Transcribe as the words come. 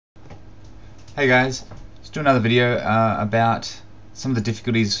Hey guys, let's do another video about some of the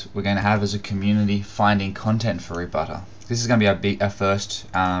difficulties we're going to have as a community finding content for rebutter. This is going to be our first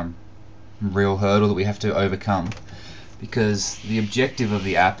real hurdle that we have to overcome, because the objective of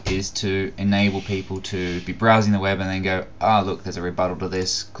the app is to enable people to be browsing the web and then go, oh look, there's a rebuttal to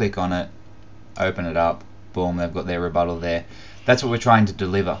this, click on it, open it up, boom, they've got their rebuttal there. That's what we're trying to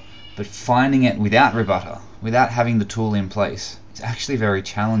deliver. But finding it without rebutter, without having the tool in place, it's actually very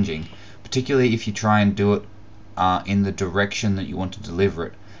challenging, particularly if you try and do it in the direction that you want to deliver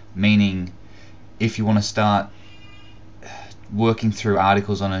it. Meaning, if you want to start working through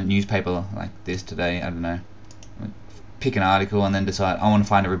articles on a newspaper like this today, I don't know, pick an article and then decide I want to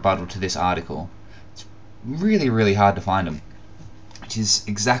find a rebuttal to this article. It's really hard to find them, which is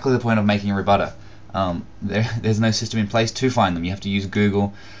exactly the point of making a rebutter. There's no system in place to find them. You have to use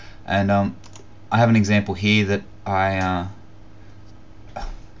Google, and I have an example here that I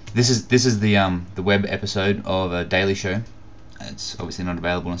this is the web episode of a daily show. It's obviously not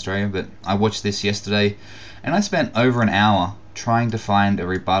available in Australia, but I watched this yesterday and I spent over an hour trying to find a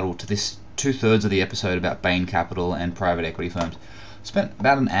rebuttal to this 2/3 of the episode about Bain Capital and private equity firms. Spent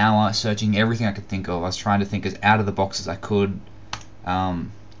about an hour searching everything I could think of. I was trying to think as out of the box as I could,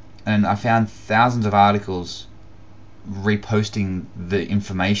 and I found thousands of articles reposting the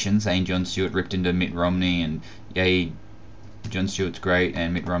information saying Jon Stewart ripped into Mitt Romney and yay, Jon Stewart's great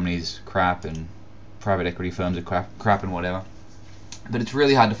and Mitt Romney's crap and private equity firms are crap and whatever. But it's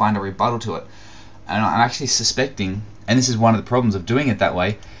really hard to find a rebuttal to it. And I'm actually suspecting, and this is one of the problems of doing it that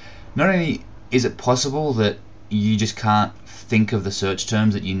way, not only is it possible that you just can't think of the search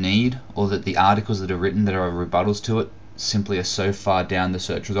terms that you need, or that the articles that are written that are rebuttals to it simply are so far down the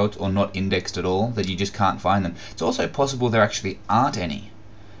search results or not indexed at all that you just can't find them. It's also possible there actually aren't any.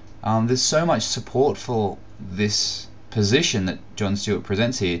 There's so much support for this position that Jon Stewart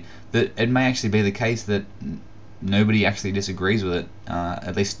presents here that it may actually be the case that nobody actually disagrees with it,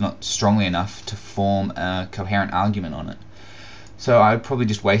 at least not strongly enough to form a coherent argument on it. So I probably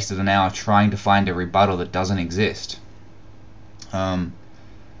just wasted an hour trying to find a rebuttal that doesn't exist. But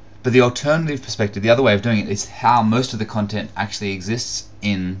the alternative perspective, the other way of doing it, is how most of the content actually exists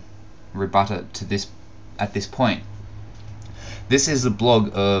in rebutter to this at this point. This is a blog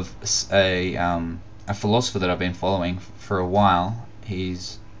of a philosopher that I've been following for a while.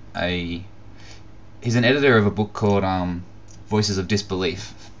 He's an editor of a book called Voices of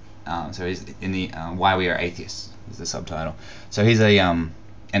Disbelief. So he's in the Why We Are Atheists is the subtitle. So he's an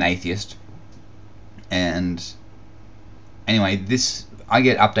atheist, and anyway, I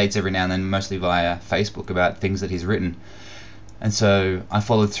get updates every now and then, mostly via Facebook, about things that he's written, and so I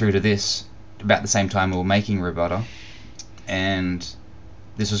followed through to this about the same time we were making rebutter, and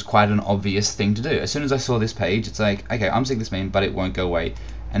this was quite an obvious thing to do. As soon as I saw this page, it's like, okay, I'm seeing this meme, but it won't go away,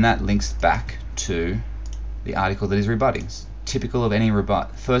 and that links back to the article that is rebutting. It's typical of any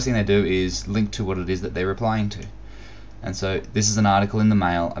rebut. First thing they do is link to what it is that they're replying to, and so this is an article in the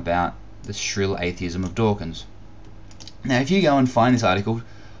Mail about the shrill atheism of Dawkins. Now, if you go and find this article,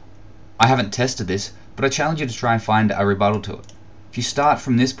 I haven't tested this, but I challenge you to try and find a rebuttal to it. If you start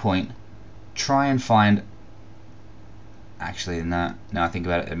from this point, try and find... Actually, now I think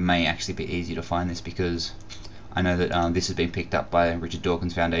about it, it may actually be easy to find this, because I know that this has been picked up by Richard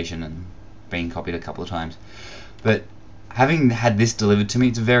Dawkins Foundation and been copied a couple of times. But having had this delivered to me,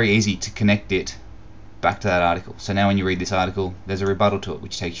 it's very easy to connect it back to that article. So now when you read this article, there's a rebuttal to it,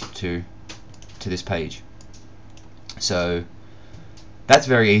 which takes you to this page. So that's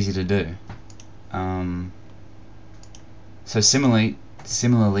very easy to do. So similarly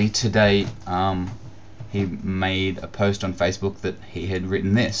today, he made a post on Facebook that he had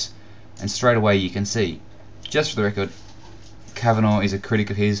written this, and straight away you can see, just for the record, Kavanaugh is a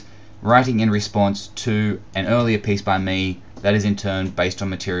critic of his, writing in response to an earlier piece by me that is in turn based on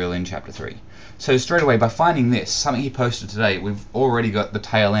material in chapter 3. So straight away, by finding this, something he posted today, we've already got the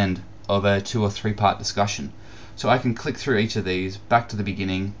tail end of a 2 or 3 part discussion. So I can click through each of these back to the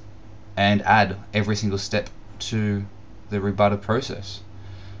beginning and add every single step to the rebutter process.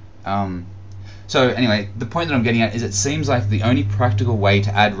 So anyway, the point that I'm getting at is it seems like the only practical way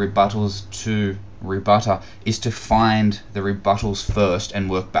to add rebuttals to rebutter is to find the rebuttals first and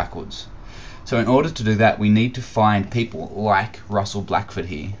work backwards. So in order to do that, we need to find people like Russell Blackford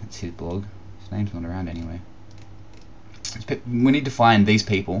here. It's his blog. His name's not around anyway. We need to find these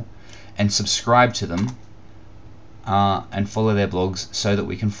people and subscribe to them, and follow their blogs so that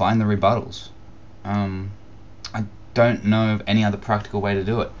we can find the rebuttals. I don't know of any other practical way to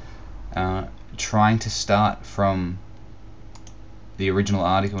do it. Trying to start from the original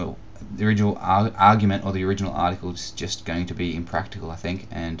article, the original argument or the original article is just going to be impractical, I think,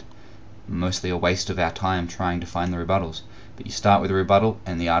 and mostly a waste of our time trying to find the rebuttals. But you start with a rebuttal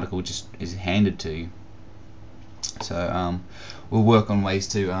and the article just is handed to you. So we'll work on ways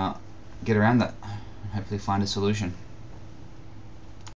to get around that and hopefully find a solution.